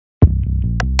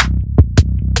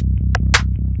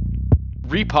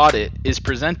Repod It is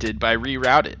presented by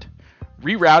Rerouted.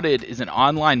 Rerouted is an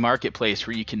online marketplace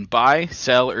where you can buy,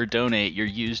 sell, or donate your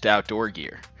used outdoor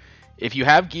gear. If you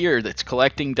have gear that's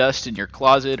collecting dust in your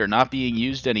closet or not being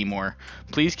used anymore,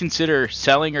 please consider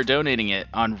selling or donating it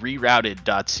on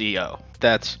rerouted.co.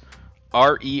 That's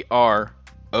REROUTED.co.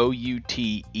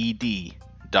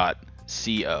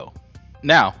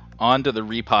 Now, on to the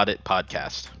Repod It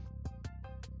podcast.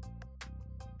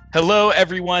 Hello,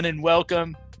 everyone, and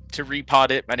welcome to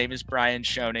Repod It. My name is Brian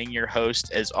Schoening, your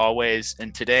host, as always.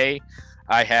 And today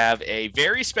I have a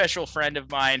very special friend of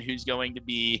mine who's going to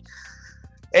be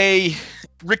a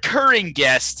recurring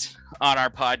guest on our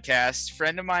podcast.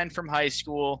 Friend of mine from high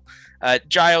school,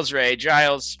 Giles Ray.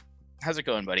 Giles, how's it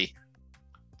going, buddy?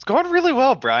 It's going really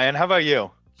well, Brian. How about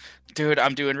you? Dude,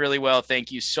 I'm doing really well.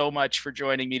 Thank you so much for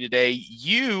joining me today.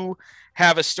 You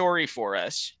have a story for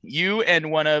us. You and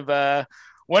one of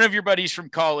your buddies from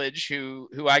college who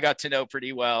I got to know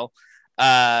pretty well,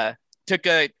 took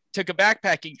a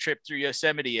backpacking trip through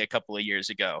Yosemite a couple of years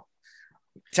ago.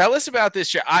 Tell us about this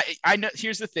trip. I know.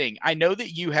 Here's the thing. I know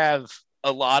that you have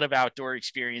a lot of outdoor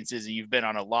experiences and you've been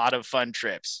on a lot of fun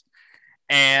trips.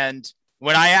 And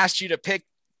when I asked you to pick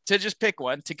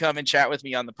one to come and chat with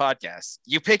me on the podcast,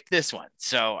 you picked this one.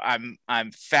 So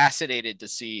I'm fascinated to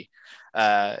see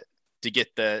to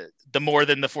get the more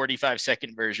than the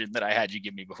 45-second version that I had you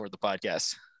give me before the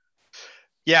podcast.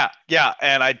 Yeah.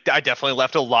 And I definitely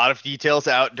left a lot of details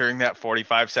out during that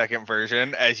 45-second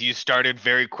version as you started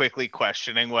very quickly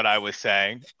questioning what I was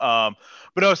saying. But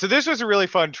no, so this was a really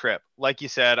fun trip. Like you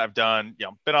said, I've been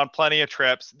on plenty of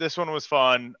trips. This one was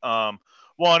fun.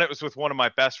 One, it was with one of my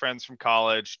best friends from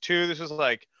college. Two, this was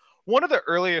like one of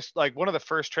the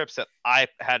first trips that I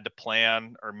had to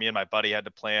plan, or me and my buddy had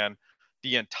to plan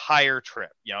the entire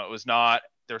trip.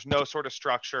 There's no sort of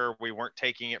structure. We weren't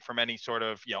taking it from any sort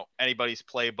of, anybody's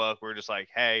playbook. We were just like,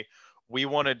 hey, we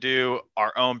want to do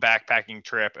our own backpacking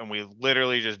trip. And we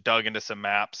literally just dug into some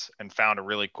maps and found a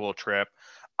really cool trip.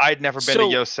 I'd never been to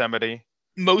Yosemite.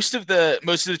 Most of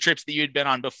the trips that you'd been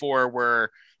on before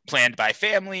were planned by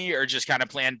family or just kind of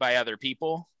planned by other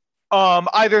people?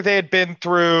 Either they had been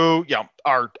through,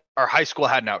 our high school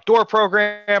had an outdoor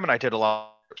program and I did a lot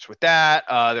with that.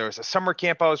 There was a summer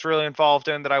camp I was really involved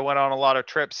in that I went on a lot of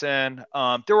trips in.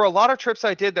 There were a lot of trips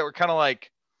I did that were kind of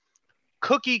like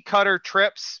cookie cutter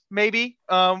trips, maybe,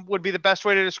 would be the best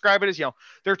way to describe it. Is, there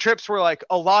are trips where like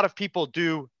a lot of people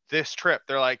do this trip.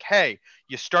 They're like, hey,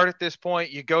 you start at this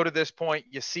point, you go to this point,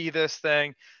 you see this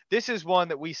thing. This is one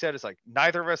that we said is like,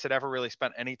 neither of us had ever really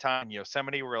spent any time in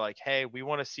Yosemite. We're like, hey, we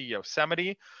want to see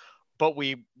Yosemite, but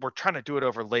we were trying to do it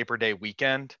over Labor Day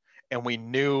weekend. And we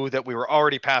knew that we were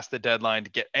already past the deadline to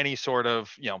get any sort of,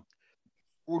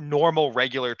 normal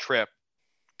regular trip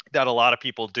that a lot of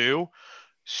people do.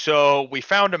 So we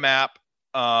found a map.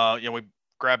 We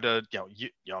grabbed a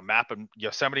map of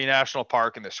Yosemite National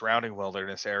Park and the surrounding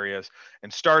wilderness areas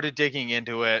and started digging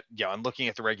into it, and looking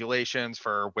at the regulations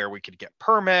for where we could get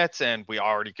permits. And we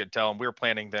already could tell, and we were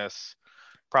planning this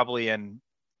probably in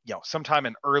sometime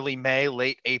in early May,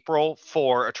 late April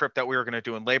for a trip that we were going to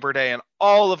do in Labor Day. And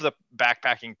all of the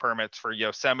backpacking permits for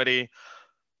Yosemite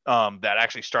that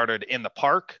actually started in the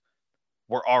park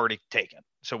were already taken.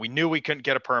 So we knew we couldn't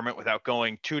get a permit without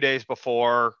going 2 days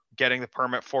before, getting the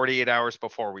permit 48 hours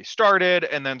before we started,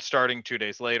 and then starting 2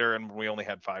 days later. And we only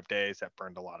had 5 days. That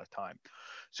burned a lot of time.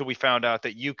 So we found out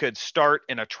that you could start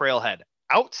in a trailhead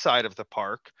outside of the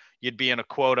park. You'd be in a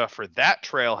quota for that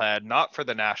trailhead, not for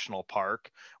the national park.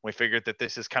 We figured that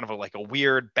this is kind of like a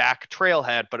weird back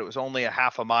trailhead, but it was only a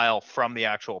half a mile from the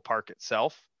actual park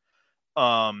itself.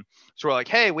 So we're like,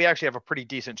 hey, we actually have a pretty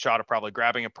decent shot of probably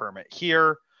grabbing a permit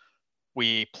here.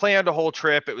 We planned a whole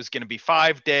trip. It was going to be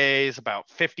 5 days, about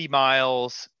 50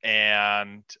 miles,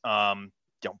 and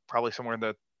probably somewhere in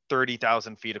the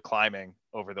 30,000 feet of climbing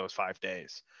over those 5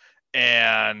 days.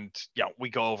 And we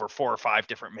go over 4 or 5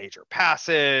 different major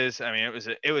passes. I mean,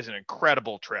 it was an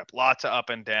incredible trip, lots of up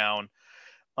and down.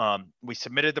 We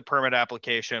submitted the permit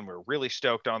application. We were really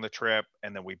stoked on the trip.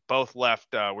 And then we both left.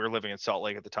 We were living in Salt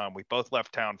Lake at the time. We both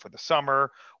left town for the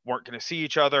summer, weren't going to see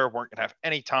each other, weren't going to have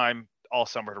any time all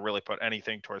summer to really put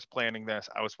anything towards planning this.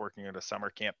 I was working at a summer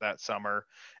camp that summer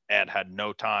and had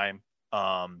no time.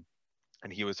 And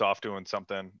he was off doing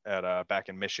something at back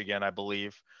in Michigan, I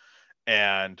believe.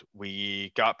 And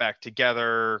we got back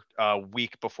together a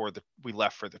week before we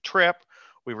left for the trip.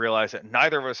 We realized that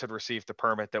neither of us had received the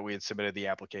permit that we had submitted the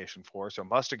application for, so it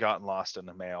must have gotten lost in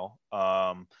the mail.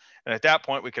 And at that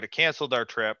point, we could have canceled our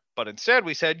trip, but instead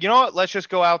we said, you know what, let's just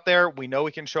go out there. We know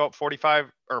we can show up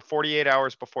 45 or 48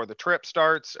 hours before the trip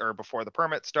starts or before the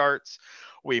permit starts.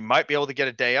 We might be able to get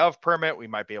a day of permit. We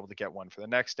might be able to get one for the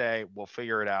next day. We'll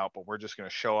figure it out, but we're just going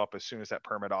to show up as soon as that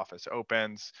permit office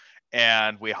opens.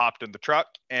 And we hopped in the truck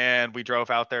and we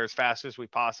drove out there as fast as we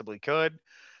possibly could.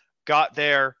 Got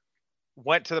there,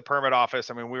 went to the permit office.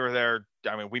 I mean, we were there.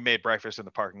 I mean, we made breakfast in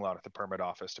the parking lot at the permit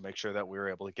office to make sure that we were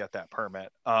able to get that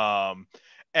permit.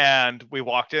 And we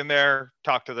walked in there,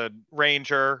 talked to the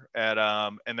ranger, and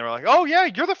they were like, "Oh yeah,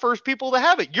 you're the first people to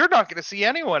have it. You're not going to see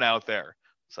anyone out there."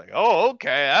 It's like, "Oh,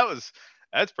 okay,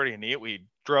 that's pretty neat." We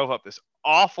drove up this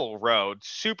awful road,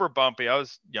 super bumpy.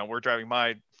 We're driving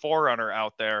my 4Runner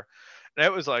out there, and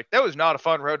it was like that was not a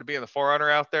fun road to be in the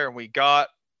 4Runner out there. And we got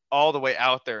all the way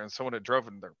out there, and someone had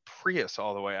driven their Prius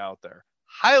all the way out there.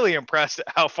 Highly impressed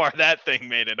at how far that thing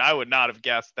made it. I would not have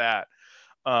guessed that.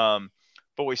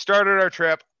 But we started our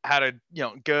trip, had a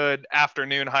good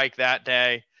afternoon hike that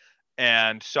day,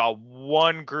 and saw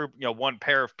one group, one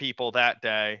pair of people that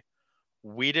day.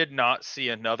 We did not see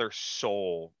another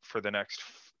soul for the next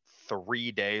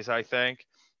 3 days, I think,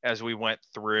 as we went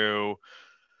through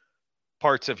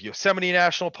parts of Yosemite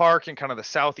National Park and kind of the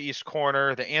southeast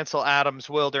corner, the Ansel Adams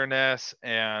Wilderness,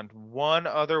 and one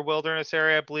other wilderness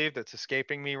area, I believe, that's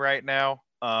escaping me right now.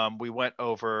 We went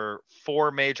over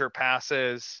 4 major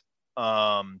passes,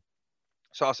 saw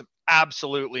some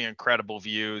absolutely incredible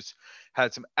views,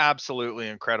 had some absolutely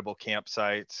incredible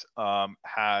campsites,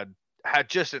 had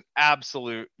just an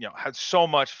absolute, had so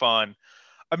much fun.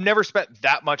 I've never spent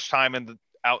that much time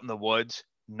out in the woods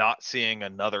not seeing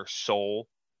another soul.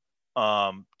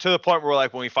 To the point where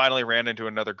when we finally ran into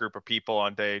another group of people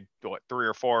on day 3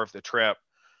 or 4 of the trip,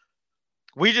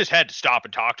 we just had to stop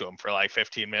and talk to them for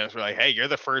 15 minutes. We're like, "Hey, you're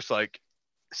the first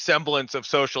semblance of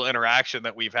social interaction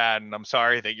that we've had, and I'm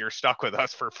sorry that you're stuck with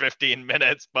us for 15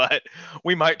 minutes, but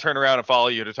we might turn around and follow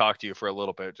you to talk to you for a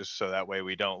little bit, just so that way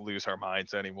we don't lose our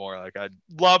minds anymore." I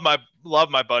love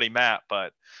my buddy Matt,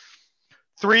 but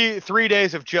three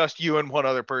days of just you and one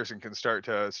other person can start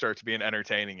to be an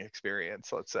entertaining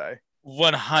experience, let's say.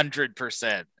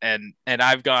 100%. And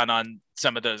I've gone on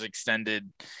some of those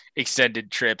extended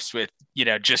trips with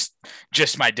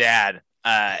just my dad,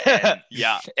 and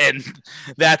yeah, and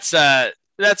that's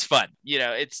fun.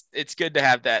 It's good to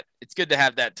have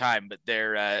that time, but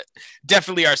there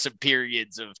definitely are some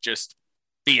periods of just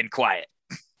being quiet.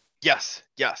 Yes.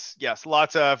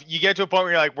 Lots of, you get to a point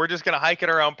where you're like, we're just going to hike at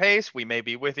our own pace. We may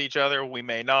be with each other, we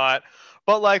may not,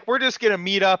 but we're just going to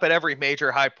meet up at every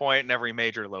major high point and every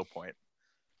major low point.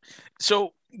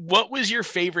 So what was your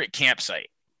favorite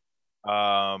campsite?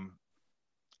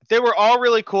 They were all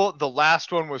really cool. The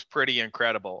last one was pretty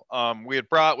incredible. We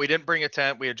didn't bring a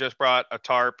tent. We had just brought a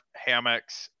tarp,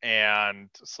 hammocks, and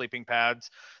sleeping pads.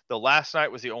 The last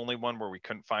night was the only one where we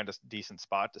couldn't find a decent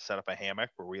spot to set up a hammock,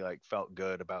 where we felt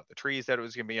good about the trees that it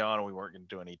was going to be on, and we weren't going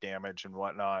to do any damage and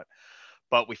whatnot.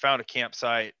 But we found a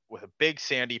campsite with a big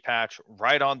sandy patch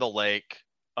right on the lake.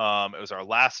 It was our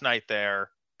last night there,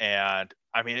 and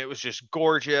I mean, it was just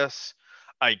gorgeous.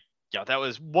 That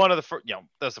was that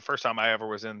was the first time I ever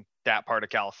was in that part of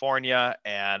California,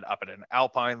 and up at an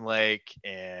alpine lake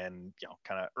in,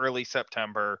 kind of early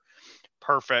September.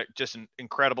 Perfect. Just an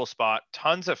incredible spot.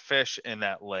 Tons of fish in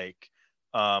that lake.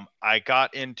 I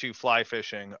got into fly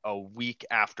fishing a week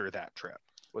after that trip.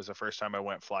 Was the first time I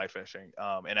went fly fishing.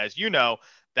 And as you know,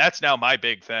 that's now my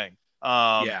big thing.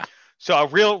 Yeah. So a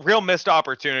real missed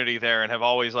opportunity there, and have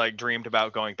always dreamed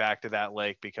about going back to that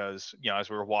lake, because, as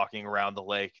we were walking around the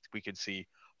lake, we could see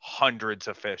hundreds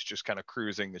of fish just kind of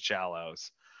cruising the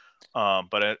shallows.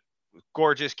 But a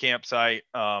gorgeous campsite,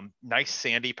 nice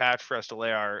sandy patch for us to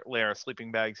lay our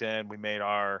sleeping bags in. We made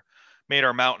our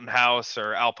mountain house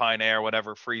or alpine air,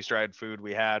 whatever freeze dried food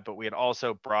we had, but we had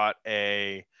also brought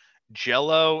a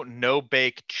Jell-O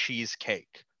no-bake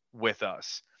cheesecake with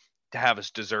us to have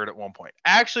as dessert at one point.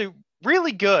 Actually,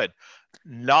 really good.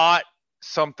 Not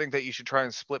something that you should try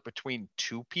and split between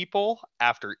 2 people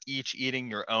after each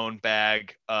eating your own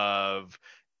bag of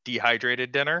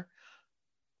dehydrated dinner.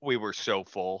 We were so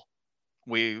full.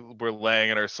 We were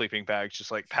laying in our sleeping bags,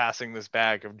 just passing this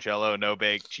bag of Jell-O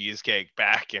no-bake cheesecake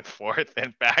back and forth,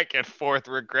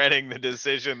 regretting the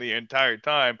decision the entire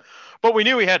time. But we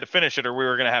knew we had to finish it, or we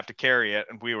were going to have to carry it,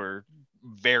 and we were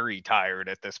very tired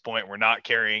at this point. We're not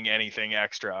carrying anything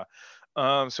extra.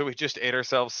 So we just ate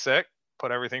ourselves sick,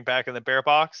 put everything back in the bear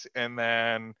box, and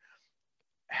then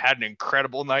had an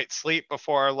incredible night's sleep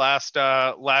before our last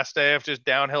day of just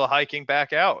downhill hiking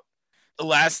back out.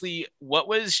 lastly, what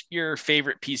was your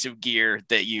favorite piece of gear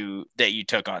that you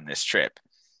took on this trip?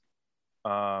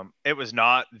 It was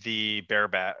not the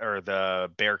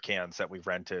the bear cans that we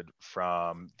rented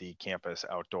from the campus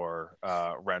outdoor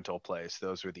rental place.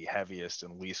 Those were the heaviest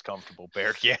and least comfortable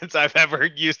bear cans I've ever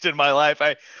used in my life.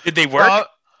 Did they work?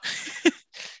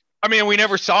 I mean, we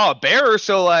never saw a bear,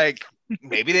 so like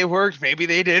maybe they worked, maybe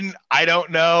they didn't. I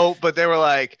don't know, but they were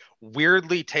like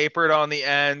weirdly tapered on the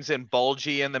ends and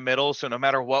bulgy in the middle. So no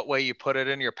matter what way you put it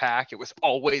in your pack, it was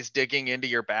always digging into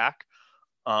your back.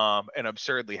 And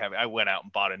absurdly heavy. I went out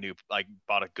and bought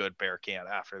a good bear can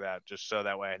after that, just so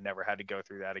that way I never had to go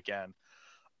through that again.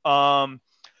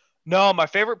 No, my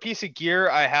favorite piece of gear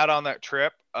I had on that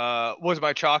trip was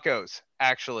my Chacos,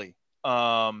 actually.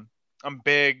 I'm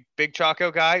big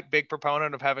Chaco guy, big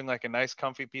proponent of having like a nice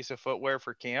comfy piece of footwear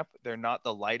for camp. They're not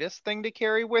the lightest thing to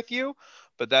carry with you,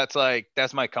 but that's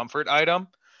my comfort item.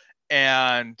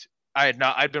 And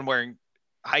I'd been wearing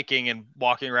hiking and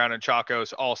walking around in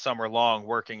Chacos all summer long,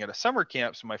 working at a summer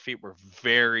camp. So my feet were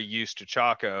very used to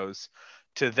Chacos.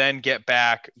 To then get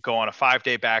back, go on a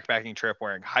 5-day backpacking trip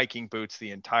wearing hiking boots the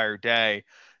entire day.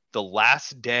 The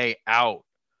last day out,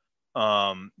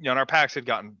 and our packs had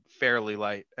gotten fairly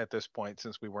light at this point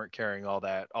since we weren't carrying all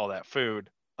that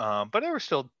food. But they were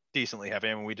still decently heavy.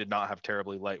 I mean, we did not have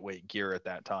terribly lightweight gear at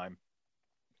that time.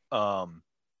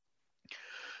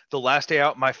 The last day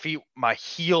out, my feet, my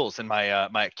heels and my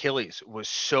Achilles was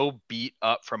so beat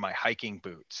up from my hiking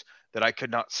boots that I could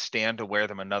not stand to wear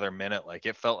them another minute. Like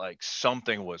it felt like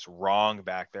something was wrong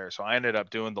back there. So I ended up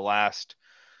doing the last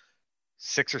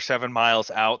 6 or 7 miles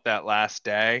out that last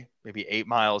day, maybe 8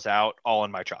 miles out, all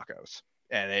in my Chacos.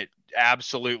 And it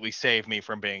absolutely saved me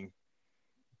from being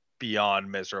beyond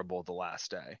miserable the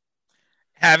last day.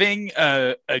 Having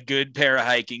a good pair of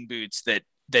hiking boots that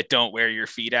don't wear your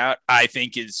feet out, I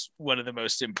think is one of the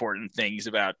most important things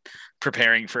about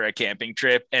preparing for a camping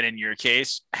trip. And in your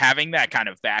case, having that kind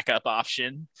of backup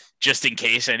option, just in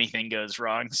case anything goes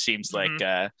wrong, seems like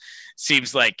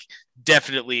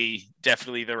definitely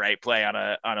the right play on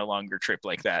a longer trip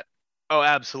like that. Oh,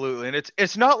 absolutely. And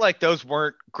it's not like those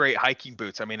weren't great hiking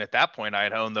boots. I mean, at that point I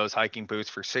had owned those hiking boots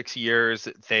for 6 years.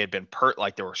 They had been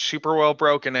they were super well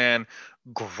broken in,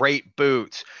 great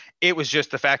boots. It was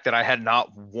just the fact that I had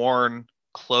not worn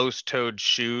closed-toed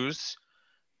shoes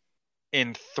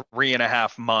in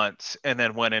 3.5 months and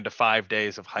then went into 5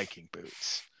 days of hiking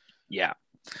boots. Yeah,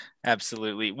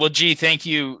 absolutely. Well, G, thank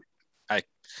you. I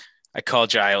call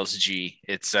Giles G.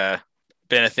 It's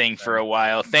been a thing for a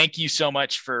while. Thank you so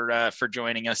much for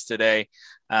joining us today.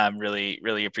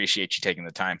 Really appreciate you taking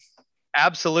the time.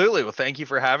 Absolutely. Well, thank you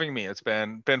for having me. It's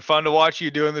been fun to watch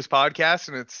you doing this podcast,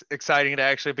 and it's exciting to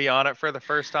actually be on it for the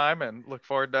first time, and look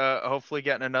forward to hopefully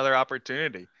getting another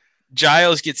opportunity.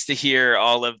 Giles gets to hear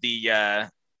all of the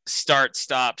start,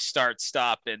 stop,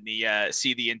 and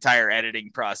see the entire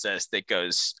editing process that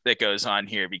goes on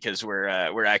here, because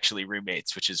we're actually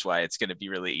roommates, which is why it's going to be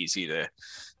really easy to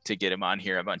get him on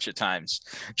here a bunch of times.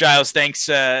 Giles, thanks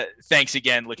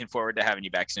again. Looking forward to having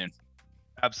you back soon.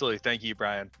 Absolutely. Thank you,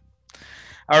 Brian.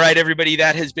 All right, everybody,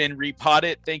 that has been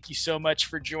Repotted. Thank you so much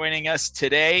for joining us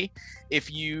today.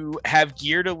 If you have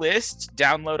gear to list,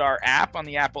 download our app on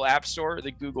the Apple App Store or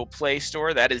the Google Play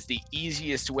Store. That is the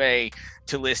easiest way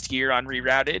to list gear on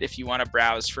Rerouted. If you want to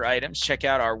browse for items, check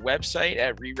out our website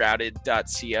at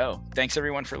rerouted.co. Thanks,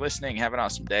 everyone, for listening. Have an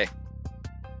awesome day.